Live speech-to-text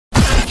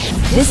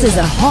This is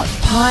a Hot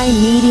Pie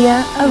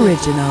Media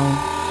original.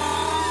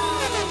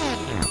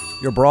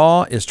 Your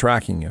bra is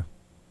tracking you.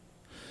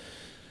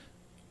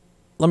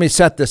 Let me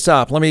set this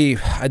up.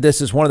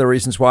 This is one of the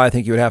reasons why I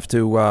think you would have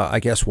to, I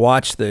guess,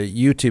 watch the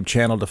YouTube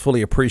channel to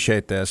fully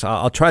appreciate this.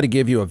 I'll try to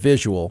give you a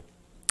visual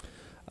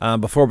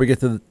before we get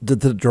to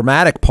the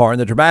dramatic part.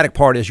 And the dramatic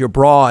part is your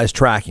bra is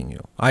tracking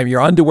you.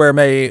 Your underwear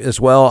may as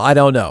well. I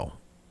don't know.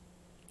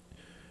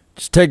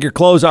 Just take your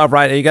clothes off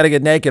right now. You got to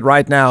get naked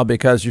right now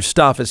because your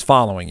stuff is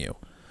following you.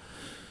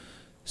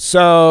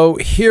 So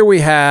here we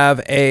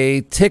have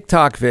a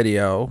TikTok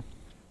video.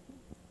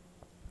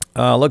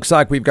 Looks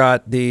like we've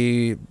got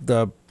the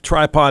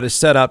tripod is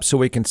set up so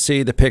we can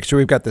see the picture.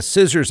 We've got the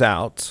scissors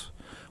out.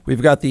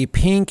 We've got the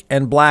pink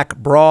and black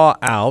bra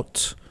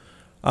out.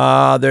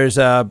 There's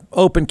a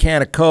open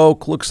can of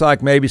Coke. Looks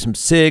like maybe some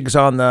cigs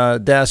on the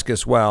desk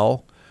as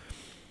well.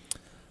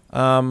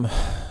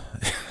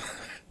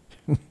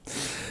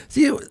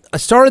 See, I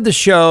started the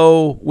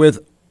show with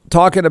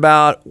talking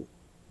about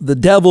the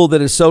devil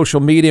that is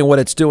social media and what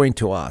it's doing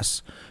to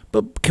us.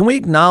 But can we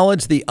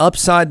acknowledge the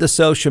upside to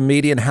social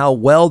media and how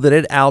well that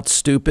it outs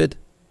stupid?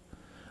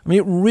 I mean,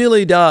 it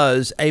really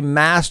does a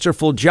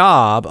masterful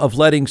job of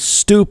letting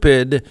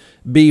stupid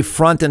be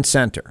front and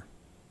center.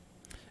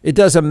 It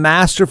does a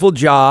masterful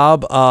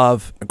job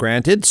of,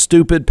 granted,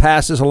 stupid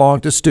passes along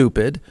to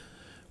stupid.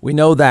 We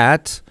know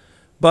that.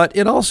 But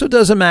it also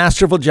does a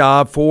masterful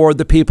job for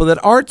the people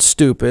that aren't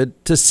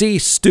stupid to see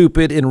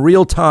stupid in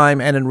real time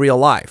and in real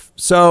life.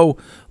 So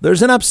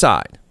there's an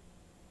upside.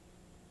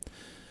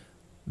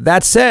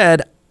 That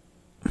said,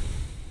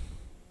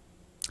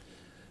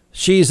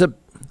 she's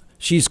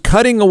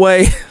cutting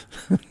away.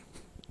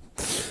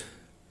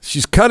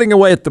 She's cutting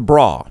away at the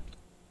bra.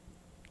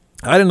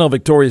 I didn't know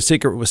Victoria's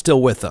Secret was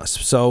still with us.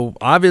 So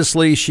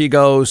obviously she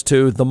goes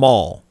to the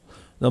mall,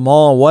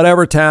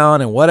 whatever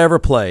town and whatever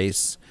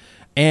place.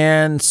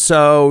 And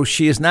so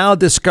she has now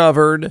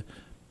discovered,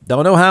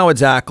 don't know how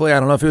exactly. I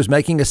don't know if it was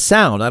making a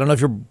sound. I don't know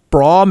if your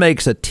bra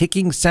makes a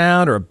ticking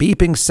sound or a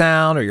beeping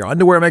sound or your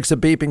underwear makes a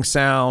beeping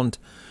sound.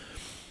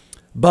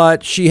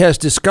 But she has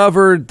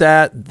discovered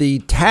that the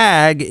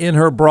tag in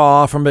her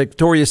bra from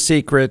Victoria's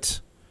Secret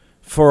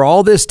for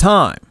all this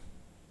time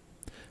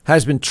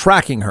has been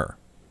tracking her.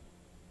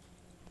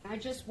 I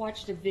just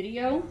watched a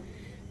video.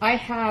 I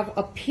have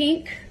a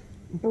pink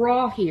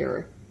bra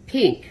here.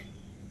 Pink.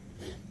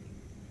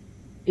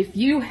 If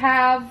you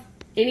have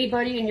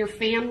anybody in your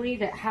family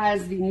that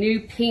has the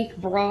new pink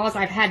bras,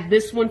 I've had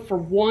this one for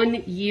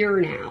 1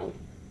 year now.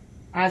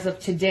 As of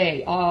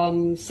today,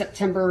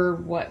 September,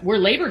 we're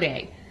Labor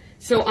Day.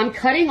 So I'm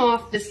cutting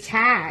off this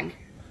tag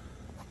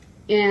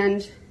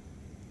and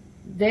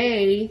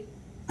they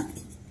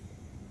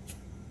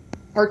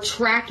are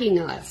tracking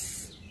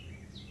us.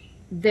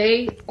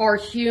 They are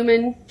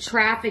human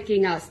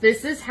trafficking us.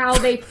 This is how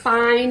they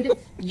find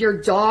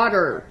your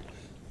daughter.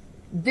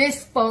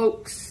 This,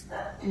 folks,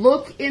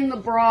 look in the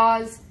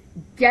bras,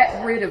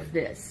 get rid of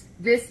this.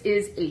 This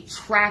is a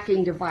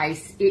tracking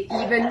device. It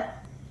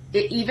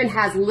even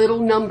has little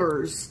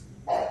numbers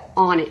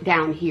on it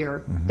down here.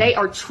 Mm-hmm. They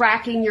are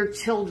tracking your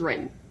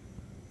children.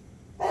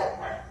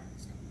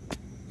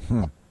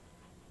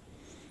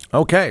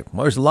 Okay,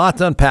 well, there's a lot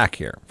to unpack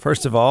here.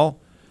 First of all,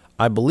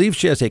 I believe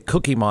she has a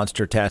Cookie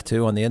Monster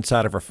tattoo on the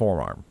inside of her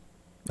forearm.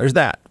 There's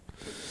that.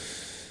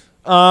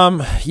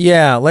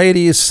 Yeah,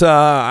 ladies,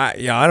 I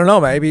don't know,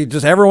 maybe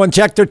just everyone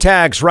check their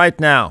tags right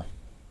now.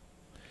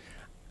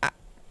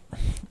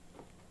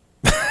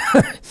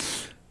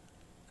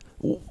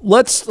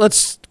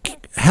 Let's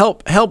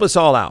help us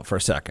all out for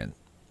a second.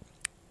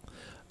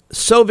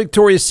 So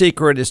Victoria's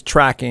Secret is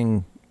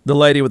tracking the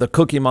lady with a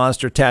Cookie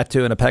Monster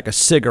tattoo and a pack of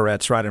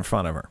cigarettes right in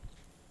front of her.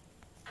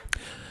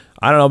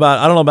 I don't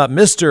know about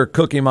Mr.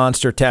 Cookie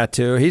Monster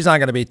tattoo. He's not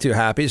going to be too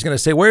happy. He's going to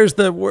say, "Where's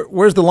the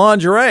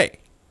lingerie?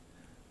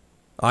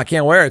 I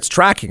can't wear it. It's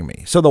tracking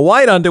me." So the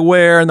white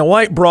underwear and the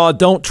white bra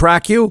don't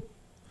track you.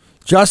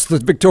 Just the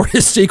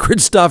Victoria's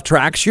Secret stuff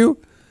tracks you.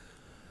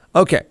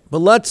 Okay, but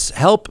let's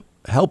help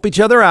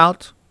each other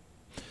out.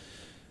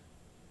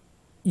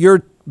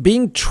 You're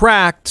being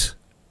tracked.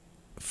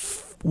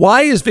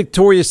 Why is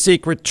Victoria's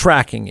Secret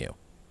tracking you?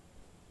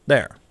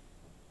 There.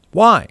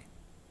 Why?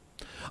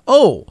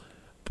 Oh,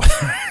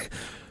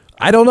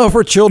 I don't know if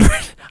her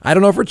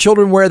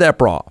children wear that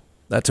bra.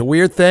 That's a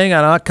weird thing.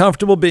 I'm not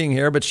comfortable being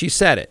here, but she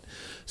said it.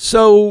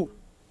 So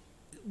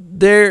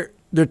they're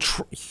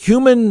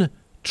human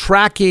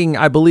tracking,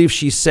 I believe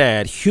she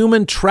said,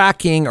 human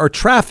tracking or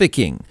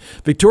trafficking.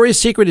 Victoria's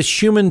Secret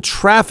is human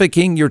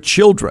trafficking your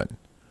children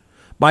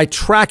by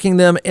tracking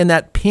them in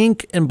that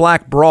pink and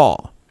black bra.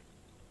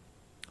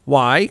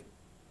 Why?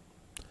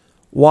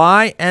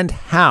 Why and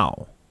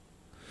how?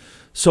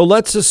 So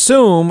let's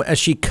assume as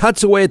she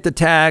cuts away at the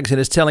tags and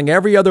is telling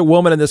every other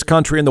woman in this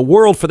country, in the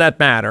world for that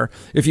matter,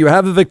 if you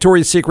have a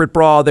Victoria's Secret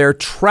bra, they're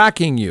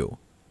tracking you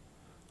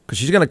because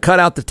she's going to cut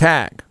out the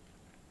tag.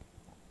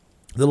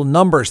 Little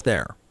numbers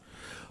there.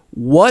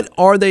 What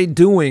are they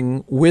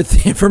doing with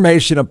the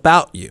information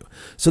about you?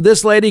 So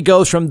this lady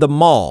goes from the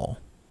mall.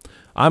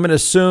 I'm going to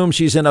assume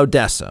she's in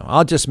Odessa.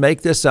 I'll just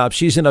make this up.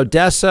 She's in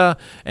Odessa,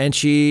 and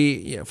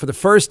for the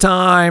first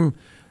time,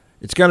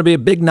 it's going to be a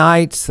big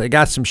night. They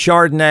got some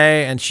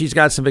Chardonnay, and she's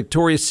got some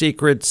Victoria's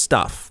Secret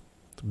stuff.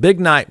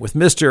 Big night with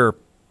Mr.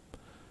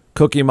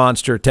 Cookie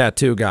Monster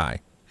tattoo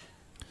guy.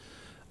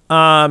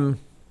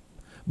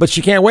 But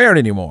she can't wear it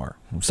anymore.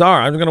 I'm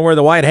sorry. I'm going to wear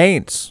the white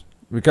Hanes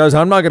because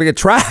I'm not going to get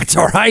tracked,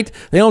 all right?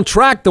 They don't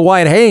track the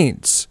white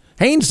Hanes.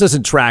 Hanes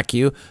doesn't track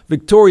you.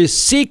 Victoria's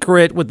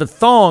Secret with the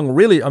thong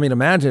really, I mean,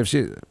 imagine if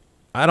she,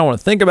 I don't want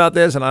to think about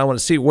this and I want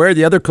to see where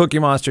the other Cookie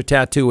Monster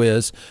tattoo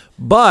is,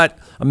 but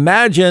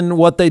imagine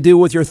what they do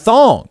with your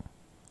thong.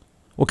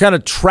 What kind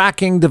of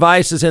tracking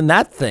device is in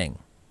that thing?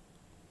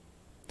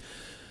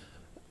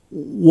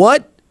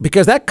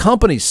 Because that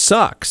company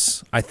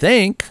sucks, I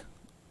think.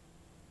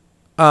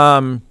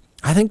 I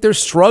think they're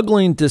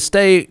struggling to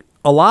stay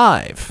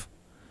alive.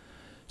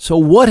 So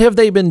what have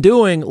they been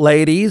doing,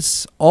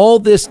 ladies, all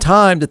this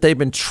time that they've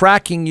been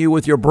tracking you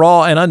with your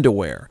bra and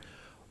underwear?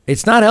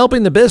 It's not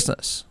helping the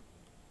business.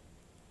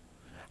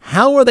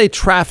 How are they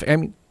trafficking? I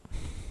mean,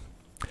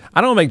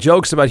 I don't want to make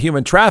jokes about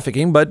human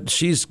trafficking, but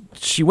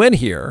she went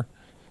here.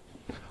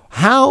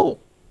 How?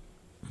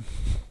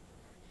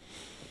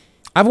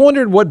 I've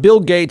wondered what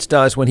Bill Gates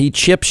does when he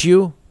chips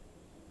you.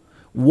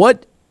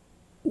 What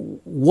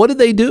do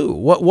they do?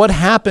 What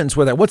happens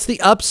with it? What's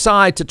the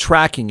upside to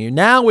tracking you?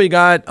 Now we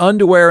got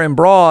underwear and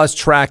bras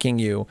tracking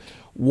you.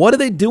 What are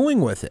they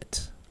doing with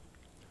it?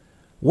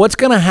 What's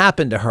going to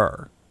happen to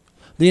her?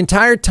 The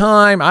entire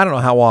time, I don't know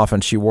how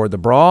often she wore the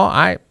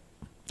bra.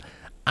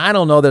 I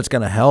don't know that's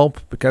going to help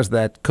because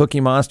that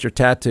Cookie Monster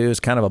tattoo is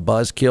kind of a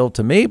buzzkill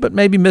to me, but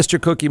maybe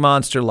Mr. Cookie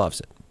Monster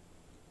loves it.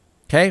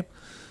 Okay?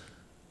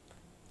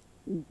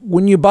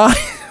 When you buy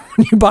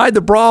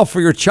the bra for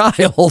your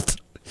child,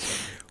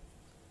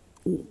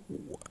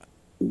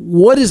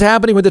 what is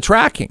happening with the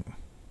tracking?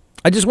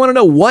 I just want to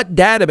know what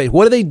database,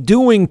 what are they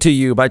doing to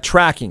you by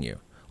tracking you?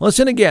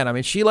 Listen again. I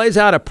mean, she lays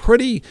out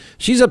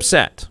she's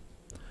upset.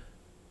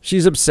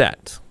 She's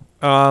upset.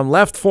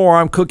 Left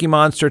forearm, Cookie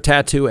Monster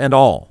tattoo and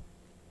all.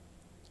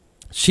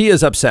 She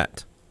is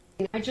upset.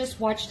 I just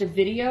watched a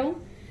video.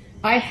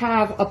 I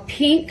have a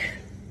pink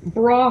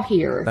bra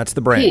here. That's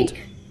the brand.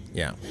 Pink.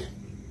 Yeah.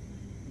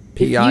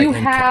 If you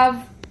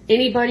have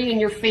anybody in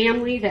your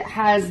family that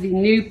has the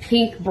new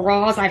pink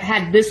bras, I've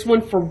had this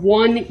one for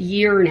 1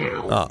 year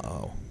now.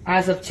 Uh-oh.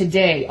 As of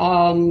today,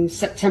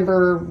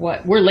 September,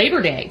 we're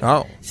Labor Day.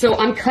 Oh. So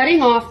I'm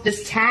cutting off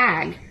this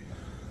tag,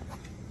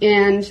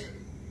 and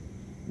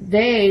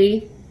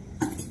they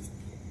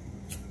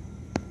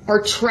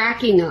are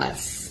tracking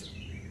us.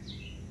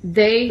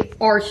 They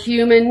are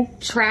human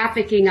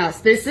trafficking us.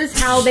 This is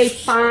how they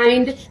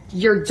find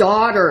your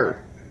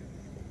daughter.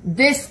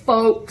 This,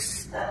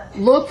 folks,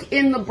 look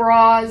in the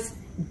bras,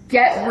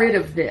 get rid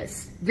of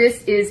this.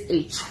 This is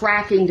a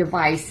tracking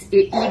device.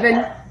 It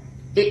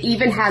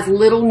even has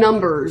little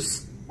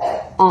numbers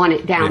on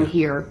it down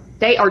here.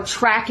 They are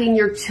tracking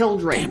your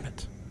children. Damn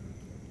it.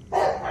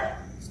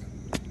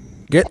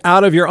 Get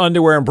out of your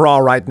underwear and bra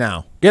right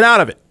now. Get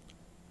out of it.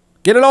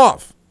 Get it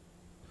off.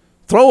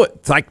 Throw it.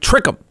 It's like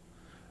trick them.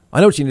 I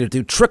know what you need to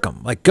do. Trick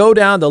them. Like go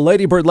down to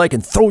Lady Bird Lake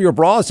and throw your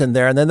bras in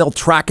there, and then they'll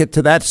track it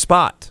to that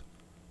spot.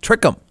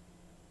 Trick them.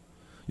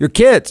 Your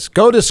kids,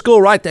 go to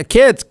school right there.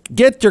 Kids,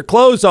 get your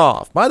clothes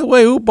off. By the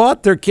way, who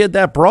bought their kid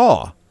that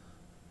bra?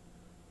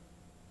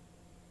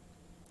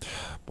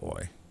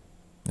 Boy.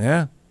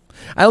 Yeah.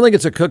 I don't think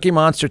it's a Cookie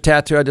Monster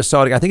tattoo. I just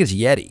saw it. I think it's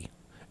Yeti.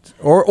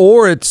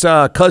 Or it's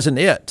Cousin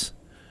It.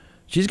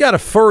 She's got a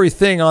furry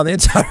thing on the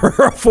inside of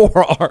her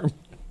forearm.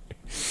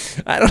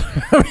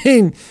 I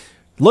mean,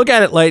 look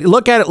at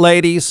it,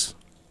 ladies.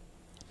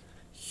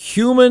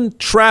 Human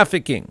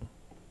trafficking.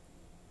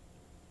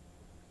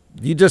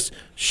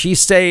 She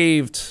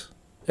saved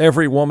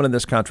every woman in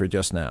this country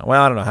just now.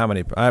 Well, I don't know how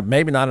many,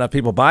 maybe not enough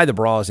people buy the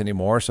bras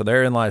anymore, so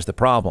therein lies the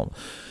problem.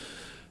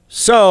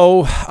 So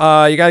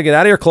you got to get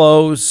out of your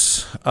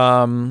clothes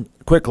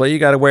quickly. You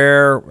got to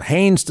wear,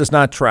 Hanes does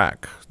not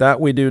track.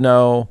 That we do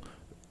know.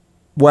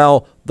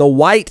 Well, the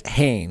white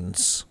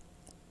Hanes,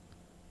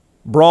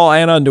 bra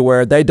and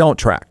underwear, they don't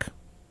track.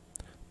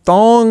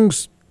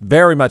 Thongs,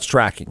 very much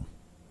tracking.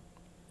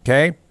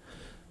 Okay?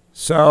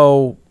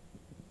 So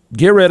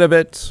get rid of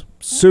it,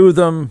 sue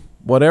them,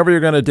 whatever you're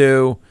going to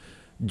do.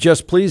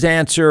 Just please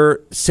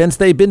answer, since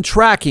they've been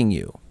tracking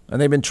you, and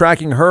they've been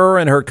tracking her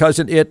and her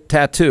Cousin It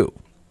tattoo,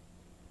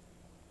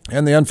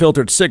 and the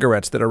unfiltered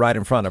cigarettes that are right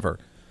in front of her.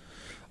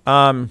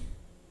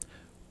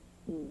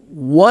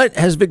 What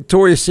has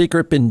Victoria's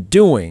Secret been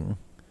doing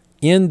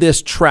in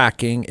this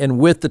tracking and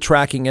with the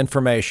tracking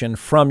information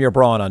from your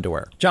bra and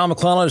underwear? John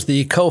McClellan is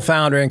the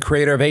co-founder and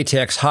creator of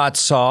ATX Hot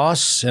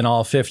Sauce in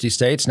all 50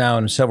 states, now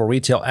in several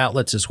retail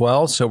outlets as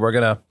well. So we're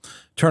going to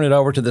turn it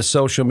over to the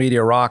social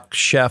media rock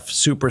chef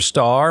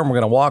superstar, and we're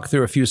going to walk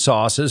through a few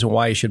sauces and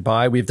why you should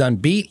buy. We've done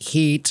Beat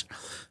Heat,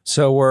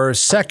 so we're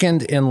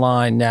second in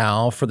line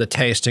now for the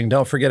tasting.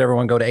 Don't forget,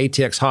 everyone, go to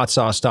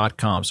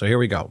atxhotsauce.com. So here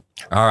we go.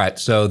 All right,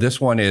 so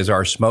this one is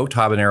our smoked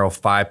habanero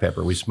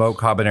 5-pepper. We smoke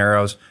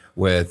habaneros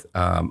with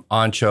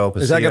ancho.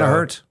 Is that going to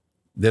hurt?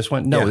 This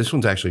one? No, Yeah. this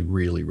one's actually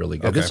really, really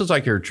good. Okay. This is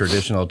like your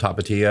traditional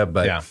tapatía,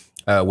 but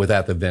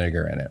without the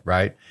vinegar in it,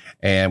 right?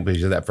 And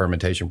because of that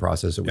fermentation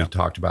process that we've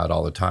talked about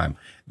all the time.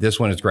 This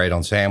one is great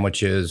on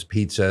sandwiches,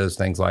 pizzas,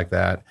 things like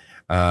that.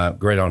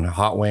 Great on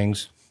hot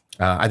wings.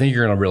 I think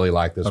you're going to really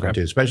like this one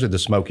too, especially the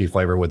smoky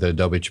flavor with the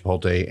adobe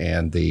chipotle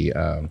and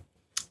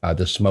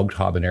the smoked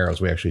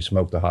habaneros. We actually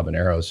smoked the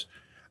habaneros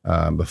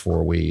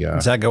before we.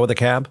 Does that go with the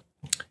cab?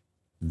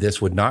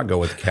 This would not go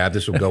with the cab.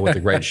 This would go with the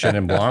great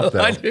Chenin Blanc,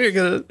 though.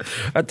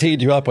 I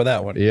teed you up with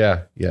that one.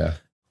 Yeah, yeah.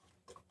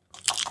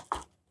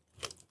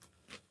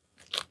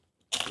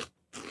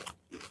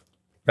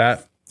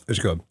 That is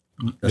good.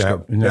 That's Yeah,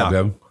 good. isn't that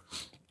good?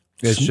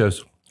 It's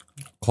just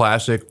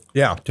classic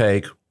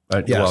take.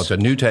 Well, it's a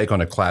new take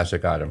on a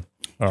classic item.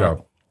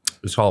 So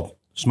it's called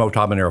smoked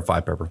habanero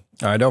 5-pepper.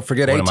 All right, don't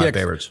forget One of my ATX.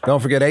 favorites.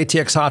 Don't forget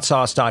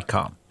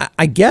atxhotsauce.com.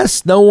 I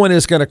guess no one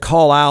is going to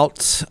call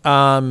out.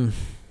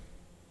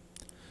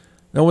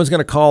 No one's going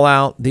to call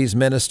out these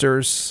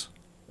ministers.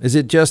 Is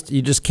it just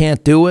you just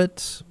can't do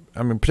it?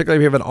 I mean, particularly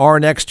if you have an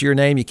R next to your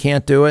name, you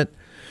can't do it.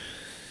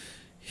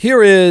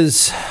 Here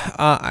is,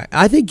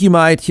 I think you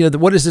might,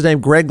 what is his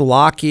name? Greg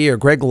Locke or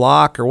Greg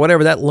Locke or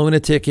whatever that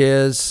lunatic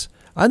is.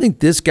 I think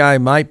this guy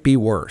might be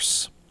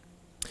worse.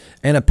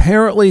 And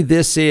apparently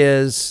this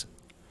is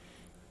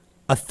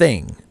a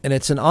thing, and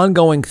it's an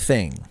ongoing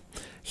thing.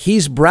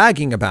 He's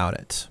bragging about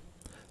it.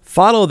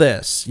 Follow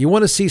this. You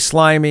want to see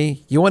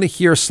slimy? You want to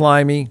hear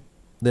slimy?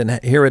 Then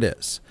here it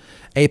is.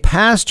 A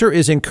pastor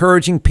is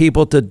encouraging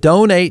people to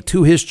donate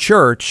to his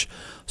church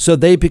so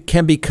they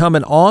can become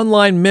an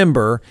online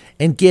member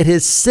and get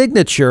his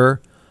signature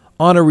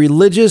on a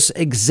religious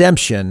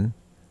exemption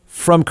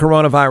from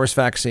coronavirus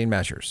vaccine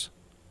measures.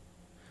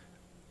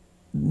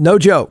 No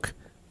joke.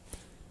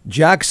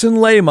 Jackson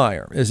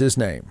Laymeyer is his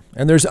name.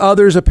 And there's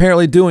others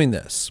apparently doing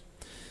this.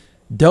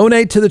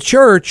 Donate to the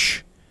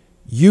church,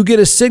 you get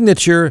a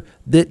signature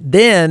that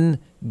then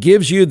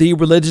gives you the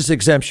religious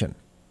exemption.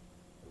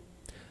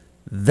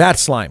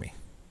 That's slimy.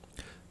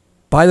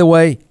 By the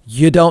way,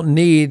 you don't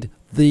need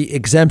the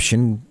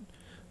exemption,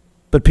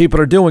 but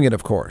people are doing it,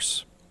 of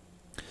course.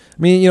 I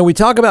mean, we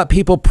talk about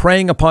people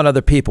preying upon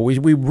other people.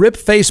 We rip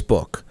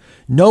Facebook.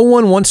 No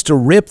one wants to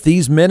rip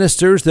these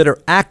ministers that are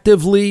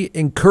actively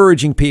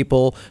encouraging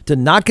people to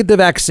not get the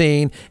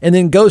vaccine and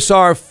then go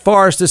so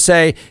far as to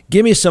say,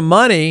 give me some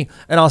money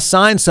and I'll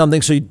sign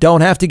something so you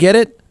don't have to get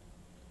it.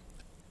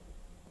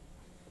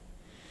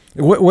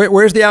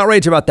 Where's the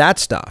outrage about that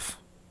stuff?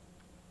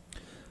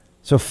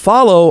 So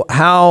follow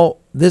how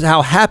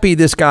happy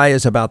this guy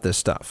is about this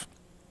stuff.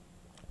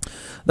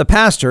 The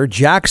pastor,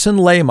 Jackson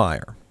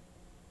Laymeyer,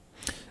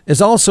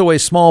 is also a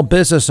small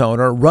business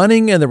owner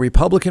running in the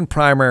Republican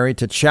primary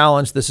to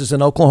challenge, this is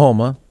in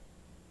Oklahoma,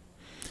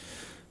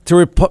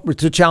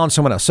 to challenge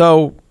someone else.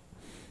 So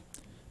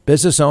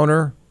business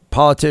owner,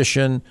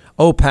 politician,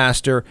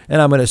 pastor,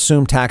 and I'm going to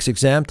assume tax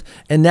exempt,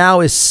 and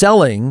now is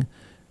selling.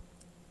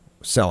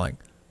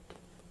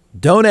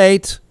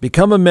 Donate,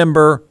 become a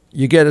member,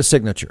 you get a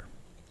signature.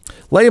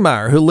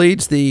 Laymeyer, who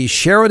leads the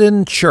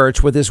Sheridan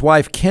Church with his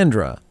wife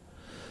Kendra,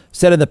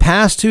 said in the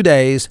past 2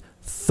 days,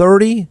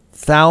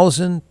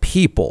 30,000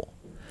 people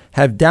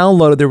have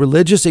downloaded the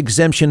religious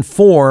exemption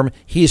form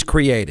he's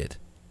created.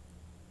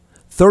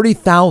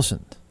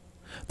 30,000.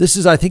 This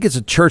is, I think it's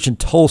a church in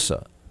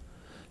Tulsa.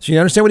 So you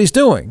understand what he's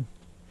doing.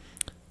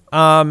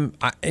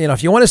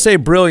 If you want to say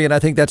brilliant, I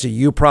think that's a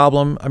you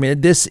problem. I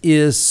mean, this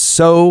is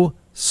so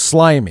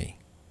slimy.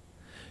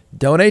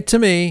 Donate to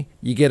me,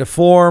 you get a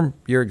form,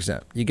 you're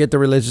exempt. You get the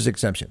religious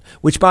exemption,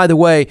 which, by the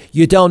way,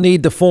 you don't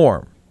need the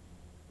form.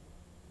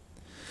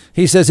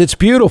 He says, it's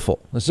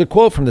beautiful. This is a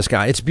quote from this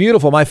guy. It's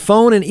beautiful. My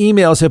phone and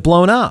emails have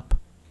blown up.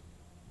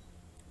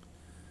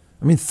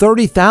 I mean,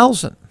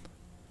 30,000.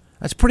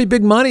 That's pretty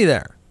big money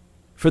there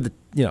for the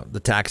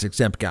tax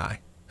exempt guy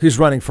who's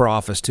running for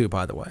office too,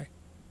 by the way.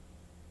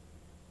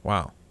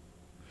 Wow.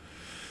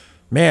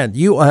 Man,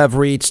 you have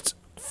reached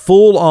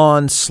full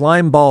on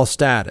slime ball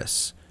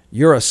status.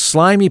 You're a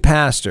slimy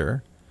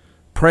pastor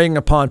preying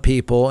upon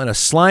people in a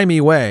slimy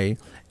way.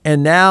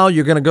 And now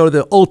you're going to go to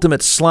the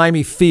ultimate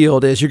slimy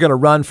field as you're going to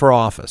run for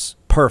office.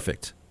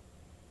 Perfect.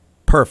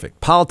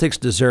 Perfect. Politics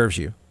deserves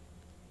you.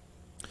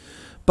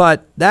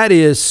 But that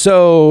is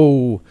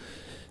so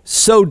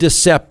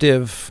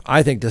deceptive.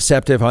 I think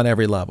deceptive on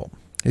every level.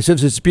 He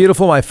says, it's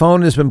beautiful. My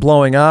phone has been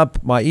blowing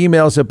up. My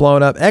emails have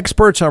blown up.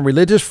 Experts on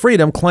religious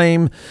freedom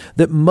claim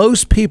that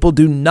most people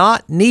do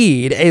not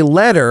need a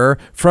letter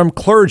from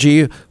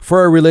clergy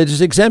for a religious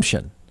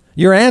exemption.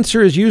 Your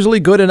answer is usually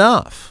good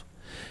enough.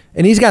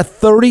 And he's got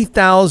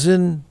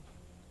 30,000,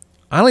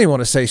 I don't even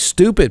want to say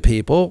stupid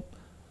people.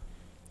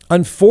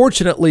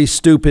 Unfortunately,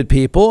 stupid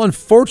people.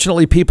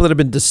 Unfortunately, people that have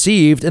been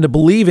deceived into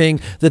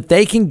believing that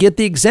they can get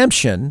the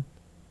exemption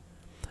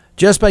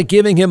just by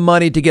giving him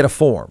money to get a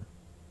form.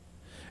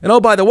 And oh,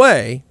 by the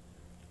way,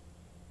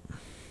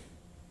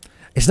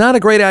 it's not a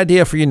great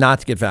idea for you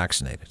not to get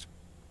vaccinated.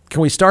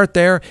 Can we start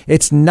there?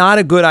 It's not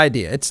a good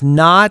idea. It's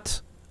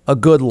not a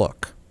good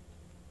look.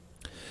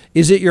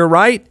 Is it your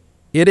right?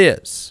 It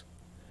is.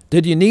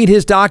 Did you need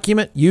his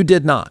document? You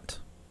did not.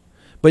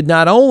 But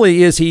not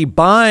only is he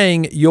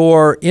buying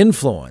your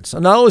influence,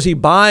 not only is he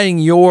buying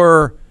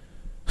your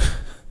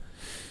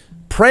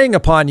preying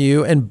upon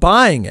you and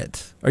buying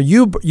it, or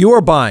you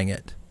are buying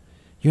it,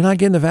 you're not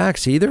getting the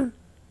vax either?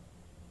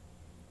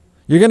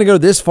 You're going to go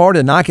this far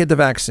to not get the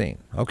vaccine.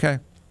 Okay.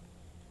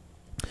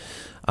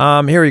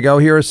 Here we go.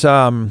 Here's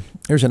an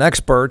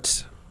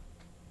expert,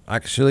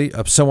 actually,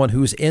 of someone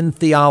who's in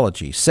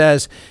theology,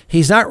 says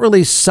he's not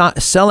really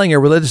selling a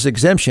religious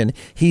exemption.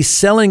 He's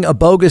selling a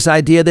bogus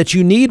idea that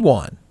you need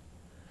one.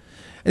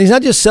 And he's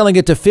not just selling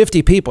it to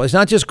 50 people. It's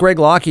not just Greg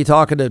Lockheed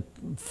talking to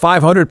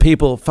 500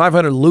 people,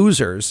 500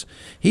 losers.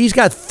 He's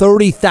got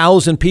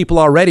 30,000 people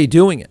already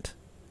doing it.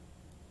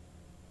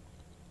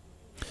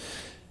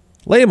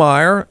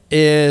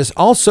 Letterman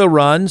also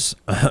runs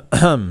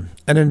an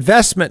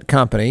investment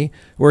company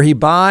where he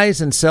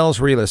buys and sells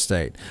real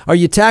estate. Are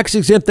you tax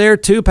exempt there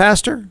too,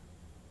 Pastor?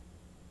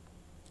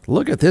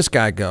 Look at this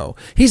guy go.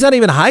 He's not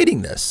even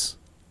hiding this.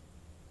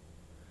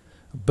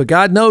 But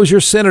God knows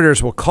your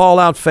senators will call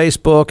out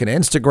Facebook and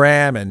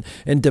Instagram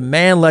and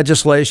demand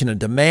legislation and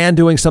demand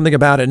doing something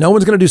about it. No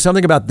one's going to do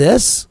something about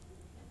this?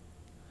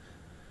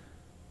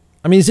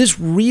 I mean, is this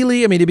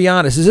really, to be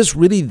honest, is this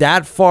really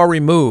that far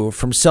removed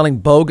from selling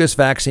bogus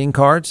vaccine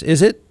cards?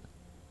 Is it?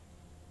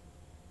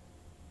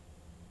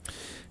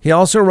 He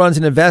also runs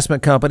an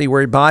investment company where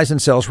he buys and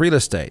sells real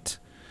estate.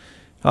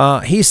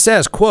 He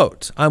says,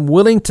 quote, I'm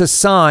willing to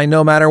sign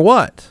no matter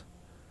what,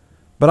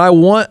 but I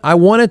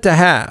want it to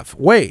have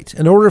weight.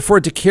 In order for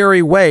it to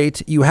carry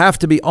weight, you have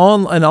to be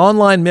an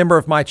online member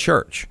of my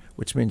church,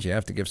 which means you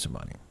have to give some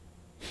money.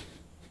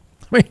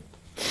 I mean,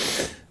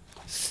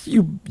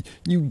 you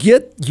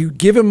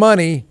give him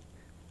money,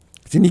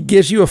 then he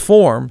gives you a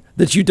form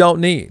that you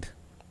don't need.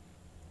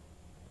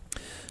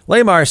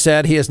 Letterman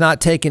said he has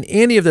not taken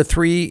any of the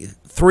three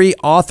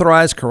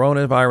authorized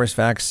coronavirus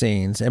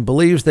vaccines and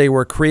believes they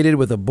were created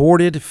with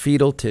aborted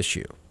fetal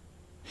tissue.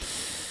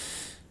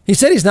 He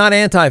said he's not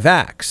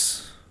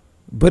anti-vax,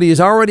 but he has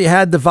already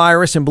had the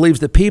virus and believes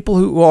that people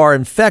who are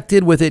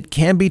infected with it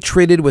can be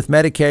treated with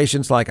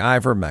medications like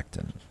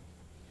ivermectin.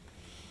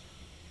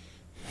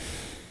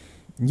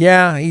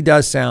 Yeah, he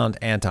does sound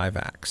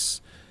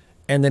anti-vax.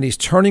 And then he's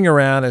turning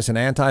around as an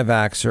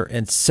anti-vaxxer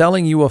and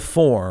selling you a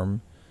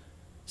form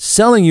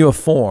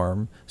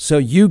so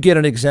you get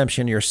an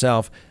exemption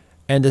yourself.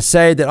 And to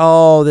say that,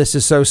 oh, this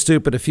is so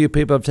stupid, a few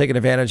people have taken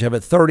advantage of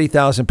it,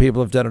 30,000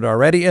 people have done it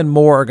already, and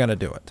more are going to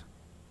do it.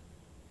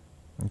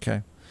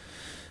 Okay.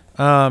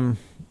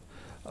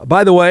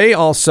 By the way,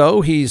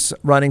 also, he's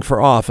running for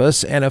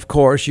office. And of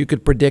course, you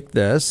could predict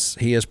this.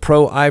 He is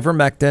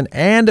pro-ivermectin.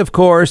 And of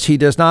course, he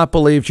does not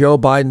believe Joe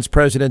Biden's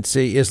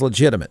presidency is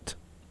legitimate.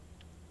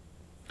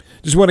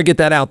 Just want to get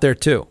that out there,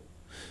 too.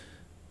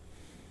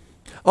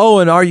 Oh,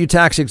 and are you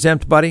tax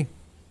exempt, buddy?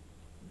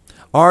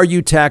 Are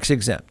you tax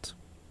exempt?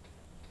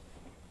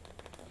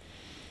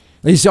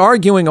 He's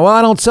arguing, well,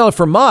 I don't sell it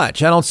for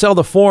much. I don't sell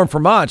the form for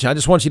much. I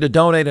just want you to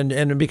donate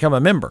and become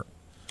a member.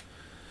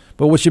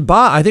 But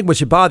I think what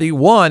should bother you,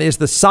 one, is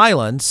the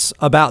silence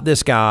about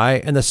this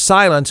guy and the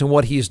silence in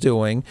what he's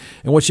doing.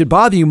 And what should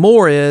bother you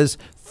more is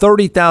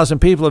 30,000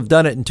 people have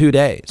done it in 2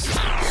 days.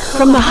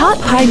 From the Hot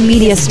Pie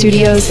Media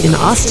Studios in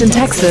Austin,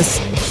 Texas,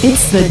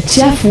 it's The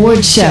Jeff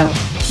Ward Show.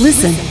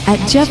 Listen at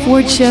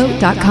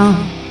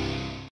jeffwardshow.com.